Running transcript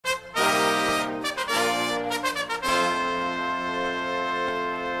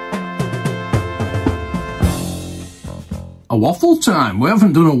a waffle time. We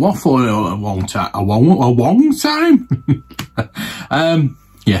haven't done a waffle in a long time. A long time?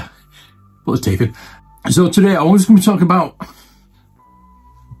 Yeah, put the teeth in. So today I was going to talk about...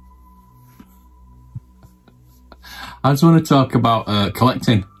 I just want to talk about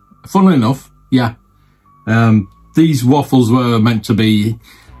collecting. Funnily enough, yeah. These waffles were meant to be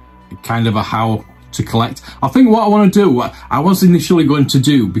kind of a how to collect. I think what I want to do, I was initially going to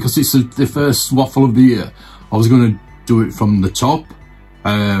do, because it's the first waffle of the year, I was going to do it from the top.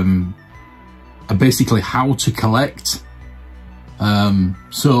 Basically how to collect.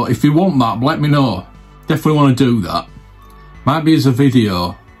 So if you want that, let me know. Definitely want to do that. Might be as a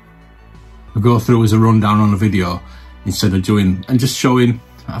video. I'll go through as a rundown on a video instead of doing and just showing.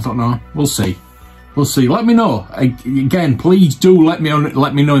 I don't know. We'll see. We'll see. Let me know. Again, please do let me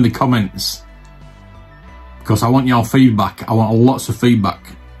know in the comments, because I want your feedback. I want lots of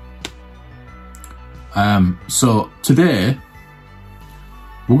feedback. So today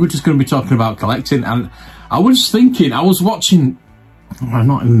we're just going to be talking about collecting, and I was thinking, I was watching. I'm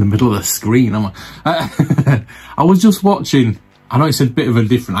not in the middle of the screen, am I? I was just watching. I know it's a bit of a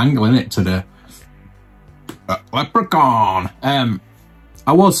different angle in it today. Leprechaun.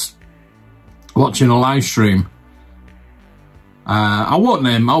 I was watching a live stream. I won't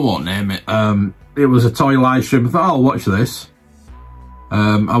name it. It was a toy live stream. I thought, oh, I'll watch this.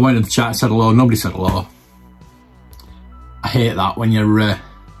 I went in the chat, said hello. Nobody said hello. I hate that when you're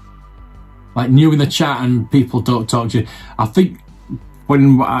like new in the chat and people don't talk to you. I think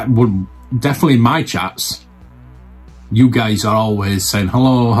when I would definitely in my chats, you guys are always saying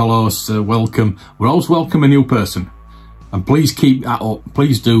hello, hello, sir, welcome. We're always welcome a new person, and please keep that up.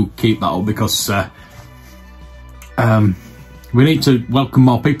 Please do keep that up, because we need to welcome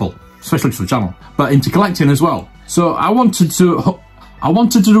more people, especially to the channel, but into collecting as well. So I wanted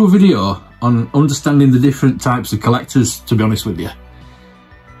to do a video on understanding the different types of collectors, to be honest with you.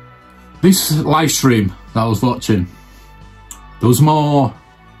 This live stream that I was watching, there was more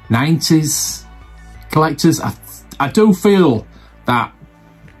 90s collectors. I do feel that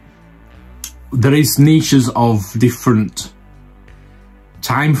there is niches of different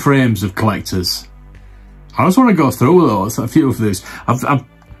time frames of collectors. I just want to go through those, a few of these. I've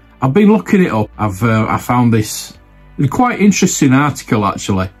been looking it up. I found this quite interesting article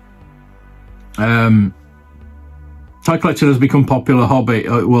actually. Toy collecting has become a popular hobby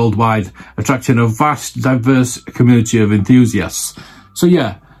worldwide, attracting a vast, diverse community of enthusiasts. So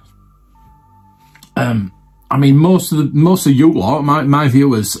yeah, I mean, most of you lot, my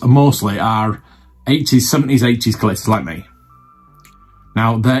viewers mostly are 80s, 70s, 80s collectors like me.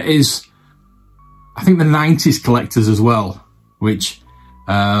 Now there is, I think, the 90s collectors as well, which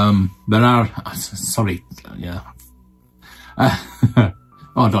there are. Sorry, yeah. Oh,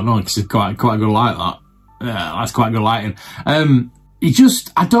 I don't know, because it's quite a good light that. Yeah, that's quite good lighting. I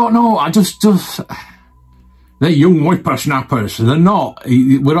don't know, they're young whippersnappers. They're not.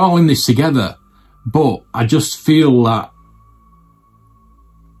 We're all in this together. But I just feel that,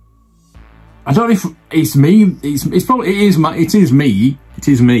 I don't know if it's me. It's probably, it is me,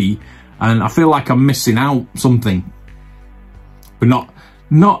 and I feel like I'm missing out something. But not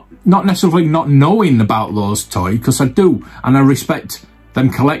necessarily not knowing about those toys, because I do, and I respect them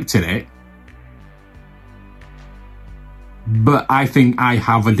collecting it. But I think I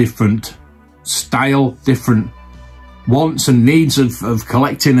have a different style, different wants and needs of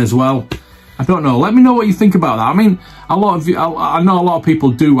collecting as well. I don't know. Let me know what you think about that. I mean, a lot of you, I know a lot of people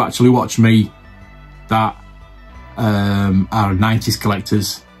do actually watch me that are 90s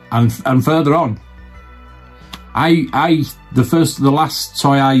collectors and further on. The last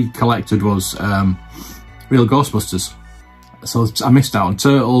toy I collected was real Ghostbusters. So I missed out on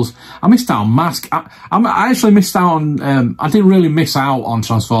Turtles. I missed out on Mask. I actually missed out on, I didn't really miss out on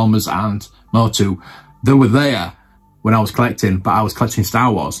Transformers and Motu. They were there when I was collecting, but I was collecting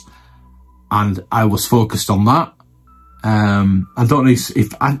Star Wars. And I was focused on that. I don't know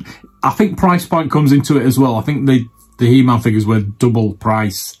if I think price point comes into it as well. I think the He-Man figures were double the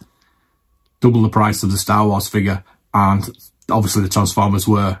price of the Star Wars figure, and obviously the Transformers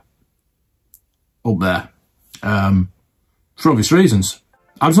were up there for obvious reasons.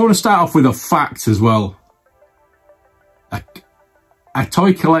 I just want to start off with a fact as well. A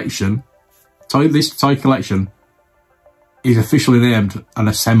toy collection, this toy collection is officially named an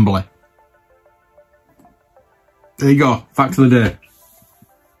assembly. There you go, fact of the day.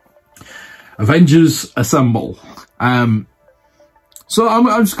 Avengers Assemble. So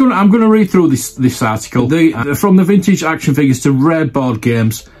I'm gonna read through this article. From the vintage action figures to rare board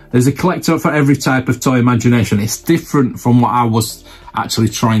games, there's a collector for every type of toy imagination. It's different from what I was actually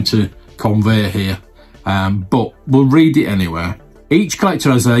trying to convey here. but we'll read it anyway. Each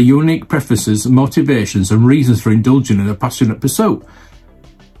collector has their unique preferences, motivations and reasons for indulging in a passionate pursuit.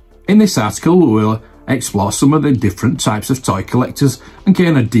 In this article, we will explore some of the different types of toy collectors and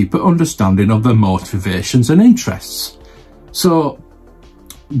gain a deeper understanding of their motivations and interests. So,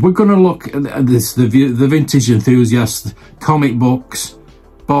 we're going to look at this, the vintage enthusiasts, comic books,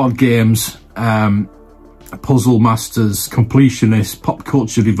 board games, puzzle masters, completionists, pop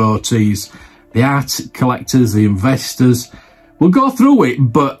culture devotees, the art collectors, the investors. We'll go through it,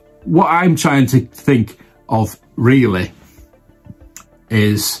 but what I'm trying to think of really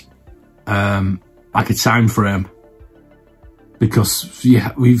is like a time frame, because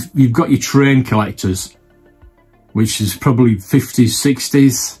yeah, you've got your train collectors, which is probably 50s,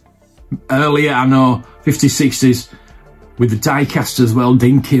 60s, earlier, I know, 50s, 60s, with the diecast as well,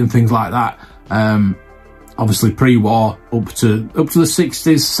 dinky and things like that. Obviously pre-war up to the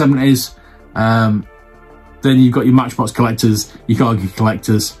 60s, 70s. Then you've got your Matchbox collectors, your corgi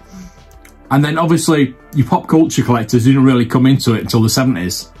collectors, and then obviously your pop culture collectors didn't really come into it until the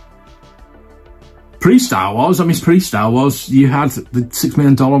 70s. Pre-Star Wars, I miss pre-Star Wars. You had the $6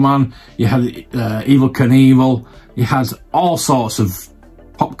 Million Man, you had Evel Knievel, you had all sorts of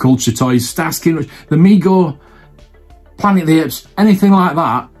pop culture toys, Starsky, the Mego, Planet of the Apes, anything like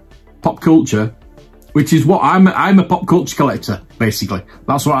that, pop culture, which is what I'm a pop culture collector, basically.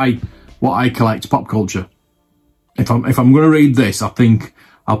 That's what I collect, pop culture. If I'm going to read this, I think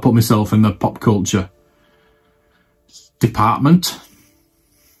I'll put myself in the pop culture department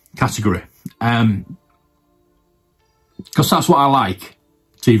category. Because that's what I like,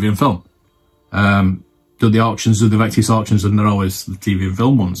 TV and film. Do the auctions, do the Vectis auctions, and they're always the TV and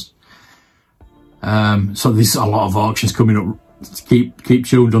film ones. So there's a lot of auctions coming up. Keep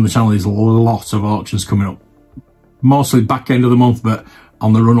tuned on the channel, there's a lot of auctions coming up. Mostly back end of the month, but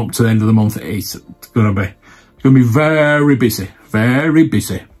on the run up to the end of the month, it's going to be very busy, very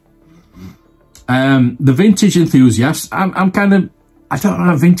busy. The vintage enthusiast, I'm kind of, I don't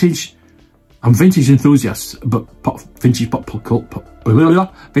know, vintage enthusiast, but vintage pop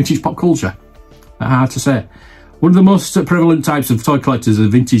culture. Hard to say. One of the most prevalent types of toy collectors is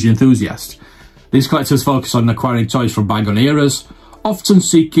vintage enthusiast. These collectors focus on acquiring toys from bygone eras, often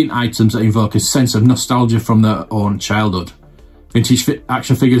seeking items that evoke a sense of nostalgia from their own childhood. Vintage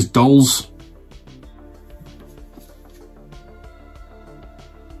action figures, dolls.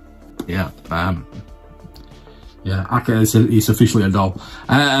 Yeah, okay, it's officially a doll.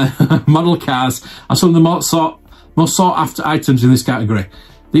 Model cars are some of the most sought after items in this category.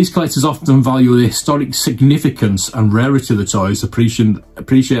 These collectors often value the historic significance and rarity of the toys,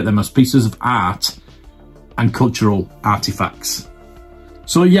 appreciate them as pieces of art and cultural artifacts.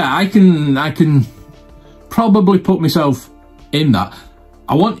 So yeah, I can probably put myself in that.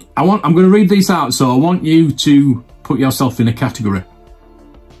 I'm going to read these out, so I want you to put yourself in a category.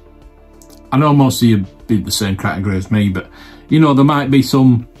 I know most of you be the same category as me, but you know, there might be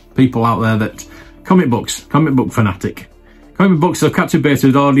some people out there that comic book fanatic. Comic books have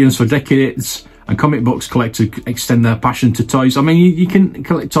captivated audience for decades, and comic books collectors extend their passion to toys. I mean, you can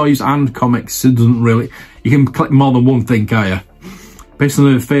collect toys and comics. It doesn't really, you can collect more than one thing, can't you? Based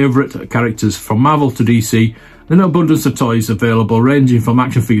on their favourite characters from Marvel to DC, there are an abundance of toys available, ranging from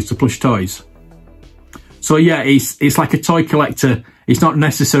action figures to plush toys. So yeah, it's like a toy collector. It's not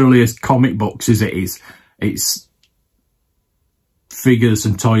necessarily as comic books, is it? It's figures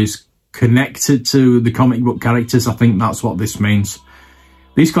and toys connected to the comic book characters. I think that's what this means.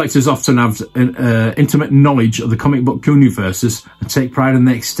 These collectors often have intimate knowledge of the comic book universes and take pride in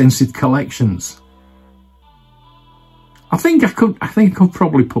their extensive collections. I think I could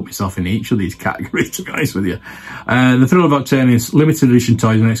probably put myself in each of these categories, to be honest with you. The thrill of obtaining limited edition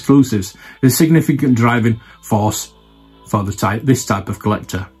toys and exclusives is a significant driving force for this type of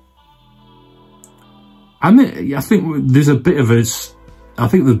collector. I think there's a bit of us. I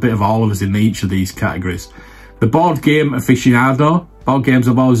think there's a bit of all of us in each of these categories. The board game aficionado. Board games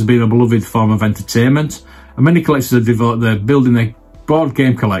have always been a beloved form of entertainment, and many collectors are building their board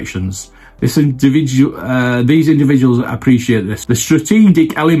game collections. These individuals appreciate the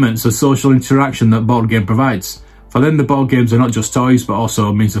strategic elements of social interaction that board game provides. For them, the board games are not just toys, but also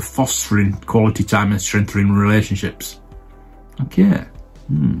a means of fostering quality time and strengthening relationships. Okay.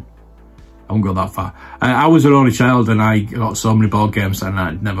 I won't go that far. I was an only child, and I got so many board games, and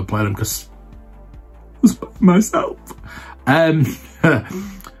I never played them because I was by myself.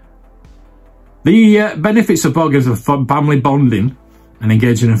 The benefits of board games are family bonding and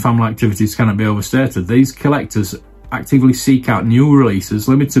engaging in family activities cannot be overstated. These collectors actively seek out new releases,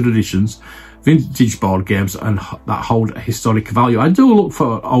 limited editions, vintage board games, and that hold a historic value. I do look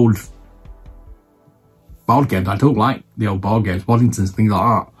for old board games. I don't like the old board games, Waddingtons, things like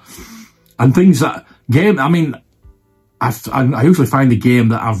that. And things that, I mean, I usually find a game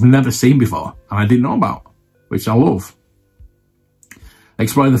that I've never seen before and I didn't know about, which I love.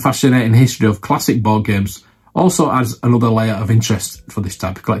 Exploring the fascinating history of classic board games also adds another layer of interest for this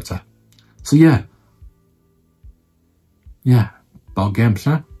type of collector. So yeah, board games,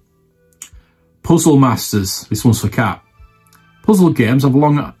 huh? Puzzle Masters, this one's for Kat. Puzzle games have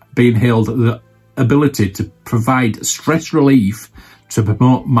long been hailed the ability to provide stress relief to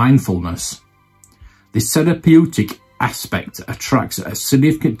promote mindfulness. This therapeutic aspect attracts a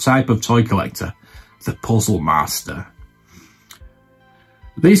significant type of toy collector, the Puzzle Master.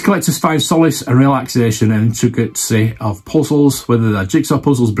 These collectors find solace and relaxation and intricacy of puzzles, whether they're jigsaw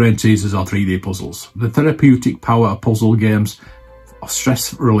puzzles, brain teasers or 3D puzzles. The therapeutic power of puzzle games of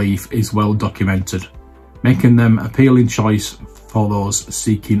stress relief is well documented, making them an appealing choice for those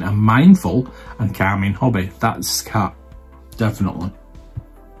seeking a mindful and calming hobby. That's Cat, definitely.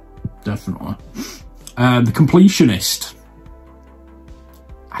 Definitely. The Completionist.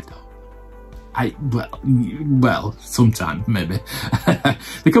 Well, sometime, maybe.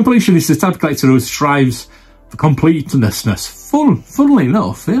 The Completionist is the type of collector who strives for completeness. Funnily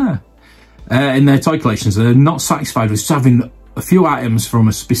enough, yeah. In their toy collections, they're not satisfied with just having a few items from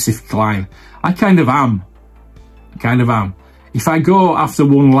a specific line. I kind of am. If I go after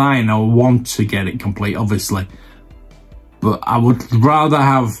one line, I want to get it complete, obviously. But I would rather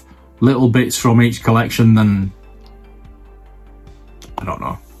have little bits from each collection than, I don't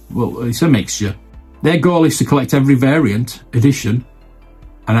know. Well, it's a mixture. Their goal is to collect every variant, edition,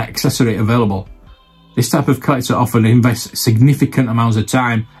 and accessory available. This type of collector often invests significant amounts of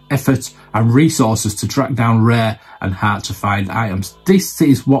time, effort, and resources to track down rare and hard to find items. This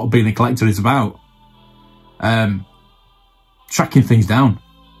is what being a collector is about. Tracking things down.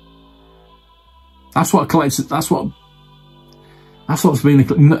 That's what collectors. That's what's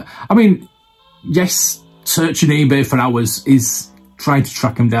been. I mean, yes, searching eBay for hours is trying to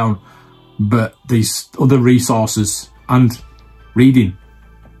track them down, but these other resources and reading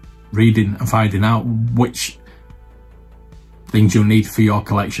and finding out which things you'll need for your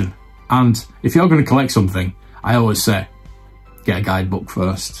collection. And if you're going to collect something, I always say, get a guidebook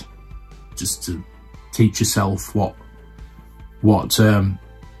first, just to teach yourself what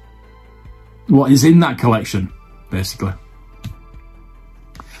is in that collection, basically.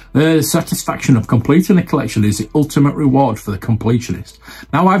 The satisfaction of completing a collection is the ultimate reward for the completionist.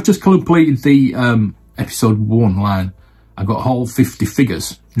 Now, I've just completed the episode 1 line. I got all 50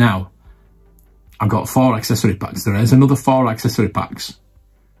 figures. Now, I've got 4 accessory packs. There is another 4 accessory packs.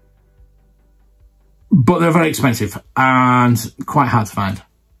 But they're very expensive and quite hard to find.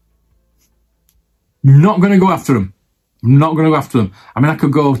 Not going to go after them. I mean, I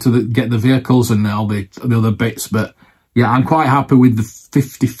could go to get the vehicles and all the other bits, but yeah, I'm quite happy with the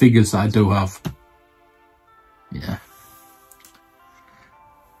 50 figures that I do have. Yeah.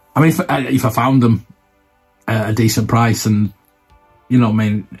 I mean, if I found them at a decent price and, you know what I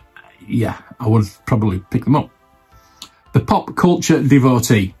mean, yeah, I would probably pick them up. The pop culture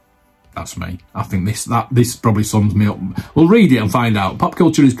devotee. That's me. I think this probably sums me up. We'll read it and find out. Pop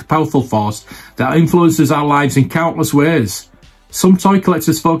culture is a powerful force that influences our lives in countless ways. Some toy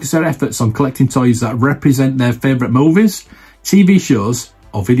collectors focus their efforts on collecting toys that represent their favourite movies, TV shows,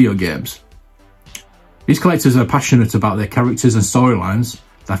 or video games. These collectors are passionate about their characters and storylines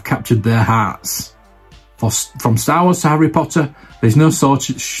that have captured their hearts. From Star Wars to Harry Potter, there's no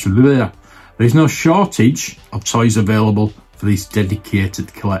shortage of toys available for these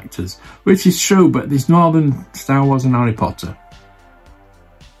dedicated collectors, which is true, but there's more than Star Wars and Harry Potter.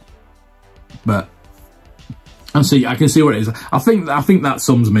 But I can see what it is. I think that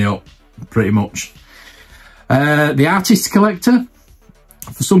sums me up pretty much. The artist collector.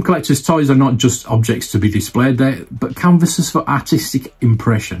 For some collectors, toys are not just objects to be displayed there, but canvases for artistic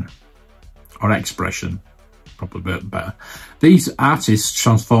impression or expression. Probably a bit better. These artists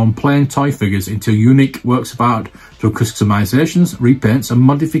transform plain toy figures into unique works of art through customizations, repaints, and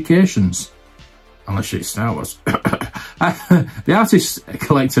modifications. Unless it's Star Wars. The artist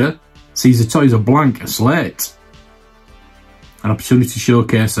collector sees the toys as a blank slate. An opportunity to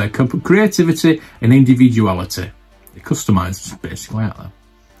showcase their creativity and individuality. They're customised, basically, aren't they?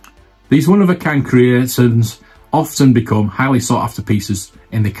 These one-of-a-kind creations often become highly sought-after pieces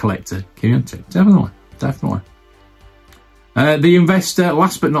in the collector community. Definitely. The investor,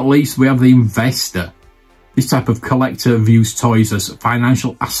 last but not least, we have the investor. This type of collector views toys as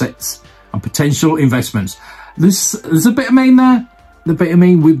financial assets and potential investments. There's a bit of me in there. The bit of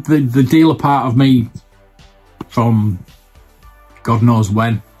me with the dealer part of me from God knows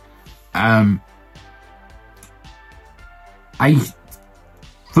when. I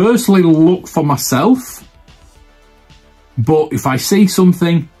firstly look for myself, but if I see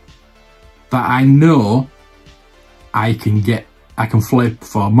something that I know I can flip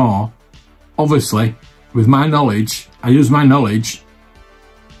for more, obviously with my knowledge, I use my knowledge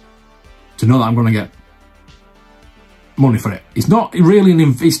to know that I'm going to get money for it. It's not really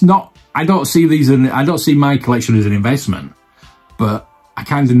it's not, I don't see I don't see my collection as an investment, but I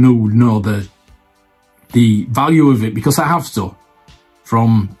kind of know the value of it, because I have to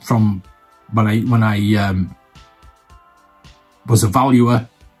from when I was a valuer,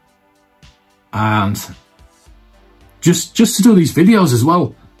 and just to do these videos as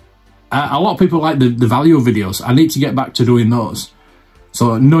well. A lot of people like the value videos. I need to get back to doing those.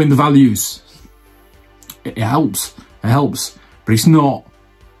 So knowing the values, it helps. It helps, but it's not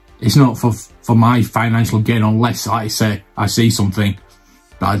for my financial gain, unless, like I say, I see something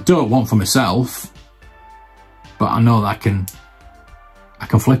that I don't want for myself, but I know that I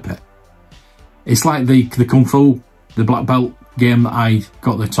can flip it. It's like the Kung Fu, the black belt game that I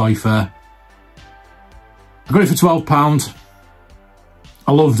got the toy for. I got it for £12.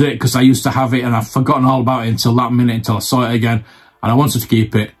 I loved it because I used to have it, and I've forgotten all about it until that minute, until I saw it again, and I wanted to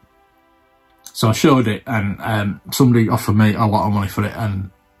keep it. So I showed it, and somebody offered me a lot of money for it, and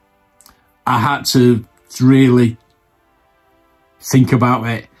I had to really think about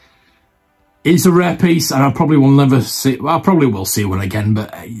it. It's a rare piece, and I probably will never see. Well, I probably will see one again,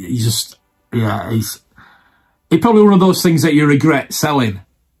 but it's just, yeah, it's probably one of those things that you regret selling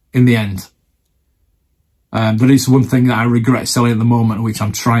in the end. There is one thing that I regret selling at the moment, which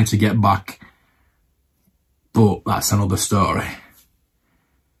I'm trying to get back, but that's another story.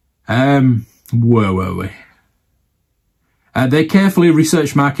 Where were we? They carefully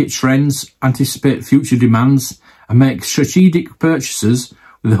research market trends, anticipate future demands, and make strategic purchases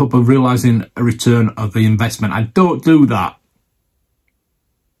with the hope of realising a return of the investment. I don't do that.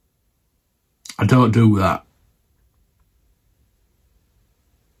 I don't do that.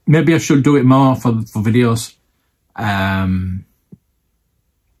 Maybe I should do it more for videos.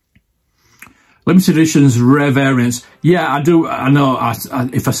 Limited editions, rare variants. Yeah, I do. I know.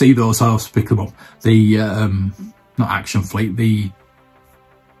 If I see those, I'll pick them up. The not Action Fleet. The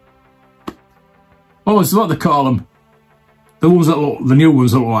it's what they call them. The ones that look, the new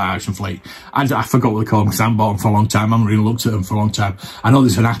ones that look like Action Fleet. I forgot what they call them because I haven't bought them for a long time. I haven't really looked at them for a long time. I know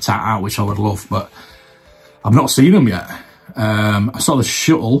there's an AT-AT out which I would love, but I've not seen them yet. I saw the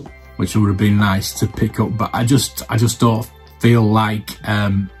shuttle, which would have been nice to pick up, but I just don't feel like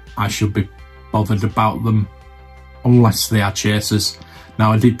I should be bothered about them unless they are chasers.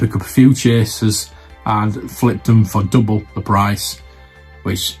 Now I did pick up a few chasers and flipped them for double the price,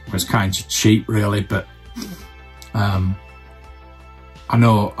 which was kind of cheap really, but I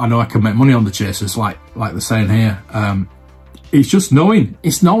know I can make money on the chasers, like they're saying here. It's just knowing,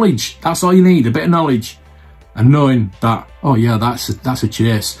 it's knowledge. That's all you need, a bit of knowledge, and knowing that, oh yeah, that's a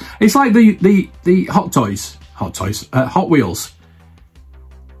chase. It's like the Hot Wheels,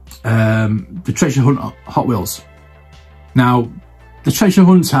 the treasure hunt Hot Wheels. Now, the treasure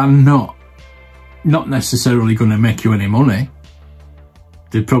hunts are not necessarily going to make you any money.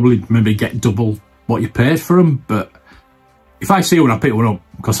 They'd probably maybe get double what you paid for them, but if I see one, I pick one up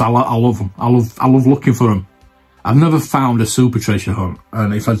because I love them. I love looking for them. I've never found a super treasure hunt,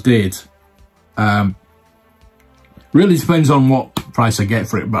 and if I did, really depends on what price I get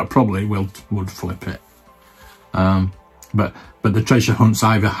for it, but I probably would flip it. But the treasure hunts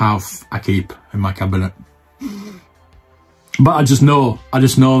I keep in my cabinet. But I just know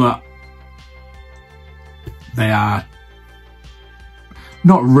that they are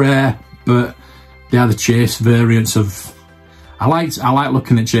not rare, but they are the chase variants of. I like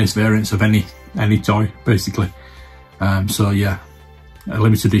looking at chase variants of any toy, basically. So yeah,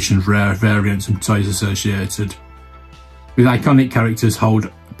 limited editions, rare variants, and toys associated with iconic characters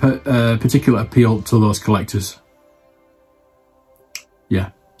hold particular appeal to those collectors.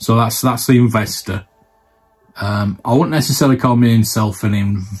 Yeah, so that's the investor. I wouldn't necessarily call myself an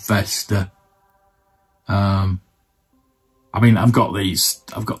investor. I mean, I've got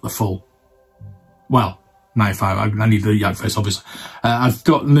the full, well, 95. I need the Yak face, obviously. I've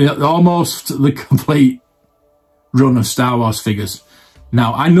got almost the complete run of Star Wars figures.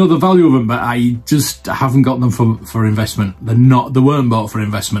 Now, I know the value of them, but I just haven't got them for investment. They weren't bought for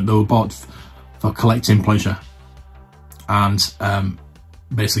investment. They were bought for collecting pleasure, and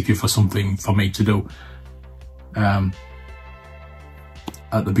basically for something for me to do at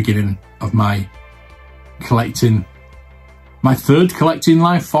the beginning of my collecting, my third collecting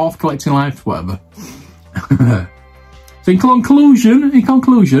life, fourth collecting life, whatever. So in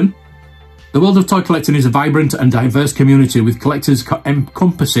conclusion, The world of toy collecting is a vibrant and diverse community with collectors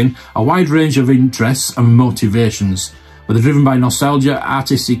encompassing a wide range of interests and motivations. Whether driven by nostalgia,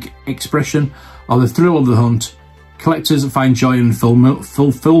 artistic expression, or the thrill of the hunt, collectors find joy and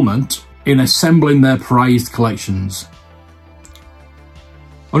fulfillment in assembling their prized collections.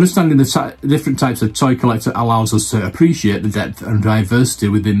 Understanding the different types of toy collector allows us to appreciate the depth and diversity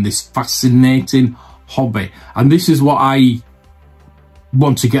within this fascinating hobby. And this is what I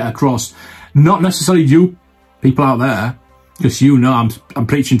want to get across. Not necessarily you people out there, because you know I'm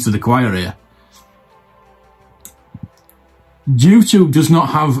preaching to the choir here. YouTube does not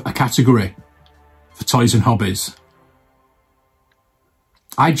have a category for toys and hobbies.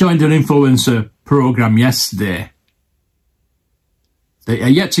 I joined an influencer program yesterday. They are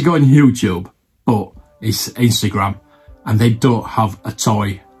yet to go on YouTube, but it's Instagram, and they don't have a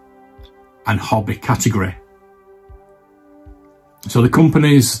toy and hobby category. So the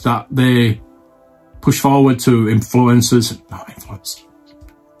companies that they push forward to influencers, not influencers,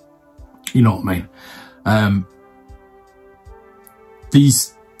 you know what I mean.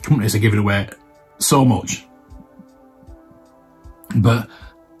 These companies are giving away so much, but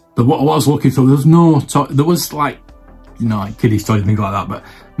what I was looking for, there was no toy. There was like, you know, like kiddies toys and things like that, but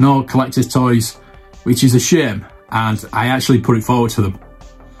no collector's toys, which is a shame. And I actually put it forward to them,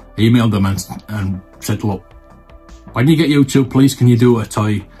 emailed them and said, look, when you get YouTube, please can you do a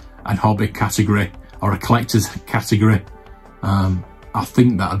toy and hobby category or a collector's category? I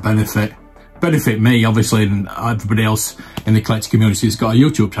think that'd benefit me, obviously, and everybody else in the collector community that's got a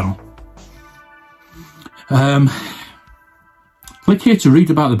YouTube channel. Click here to read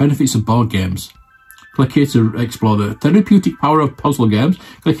about the benefits of board games. Click here to explore the therapeutic power of puzzle games.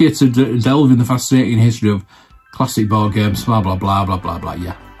 Click here to delve in the fascinating history of classic board games. Blah, blah, blah, blah, blah, blah.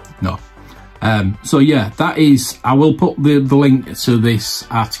 Yeah, no. So yeah, that is, I will put the link to this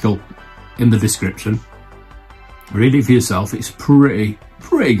article in the description. Read it for yourself. It's pretty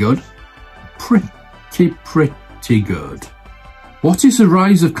good. Pretty good. What is the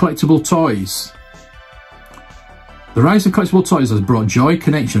rise of collectible toys? The rise of collectible toys has brought joy,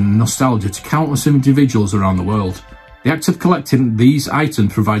 connection and nostalgia to countless individuals around the world. The act of collecting these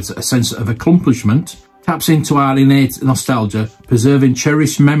items provides a sense of accomplishment, taps into our innate nostalgia, preserving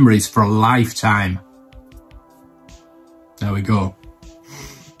cherished memories for a lifetime. There we go.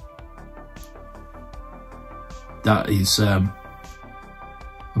 That is a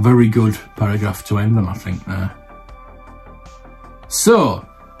very good paragraph to end on, I think, there. So,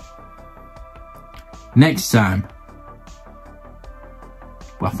 next time,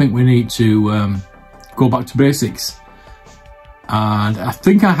 I think we need to go back to basics. And I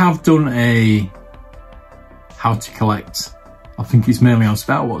think I have done a how to collect. I think it's mainly on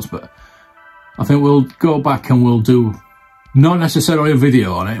Star Wars, but I think we'll go back and we'll do not necessarily a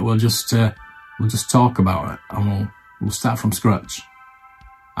video on it. We'll just talk about it, and we'll start from scratch.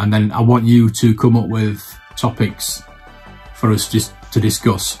 And then I want you to come up with topics for us just to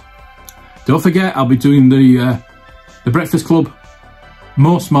discuss. Don't forget, I'll be doing the Breakfast Club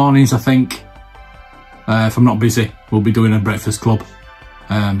most mornings, I think. If I'm not busy, we'll be doing a Breakfast Club,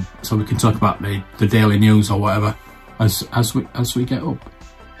 so we can talk about the daily news or whatever as we get up.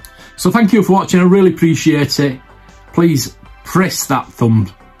 So thank you for watching. I really appreciate it. Please press that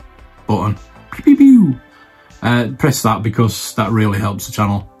thumb button. Press that, because that really helps the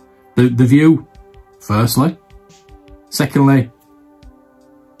channel. The view, firstly. Secondly,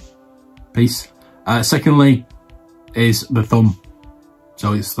 peace. Secondly is the thumb.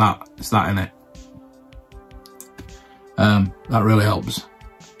 So it's that in it. That really helps.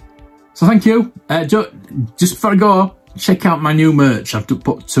 So thank you. Just before I go, check out my new merch. I've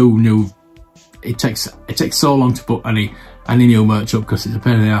put 2 new. It takes so long to put any new merch up because it's a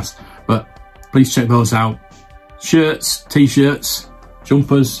pain in the ass. But please check those out. Shirts, t-shirts,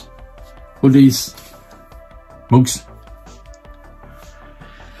 jumpers, hoodies, mugs.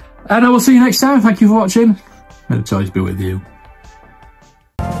 And I will see you next time. Thank you for watching. May the toys be with you.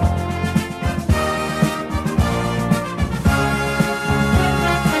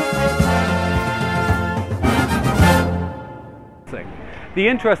 The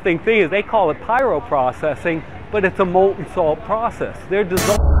interesting thing is they call it pyroprocessing, but it's a molten salt process. They're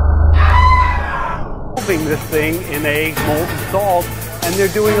dissolving this thing in a molten salt, and they're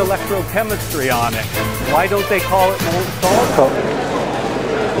doing electrochemistry on it. Why don't they call it molten salt? Cut.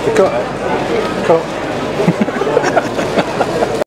 If you cut it, cut.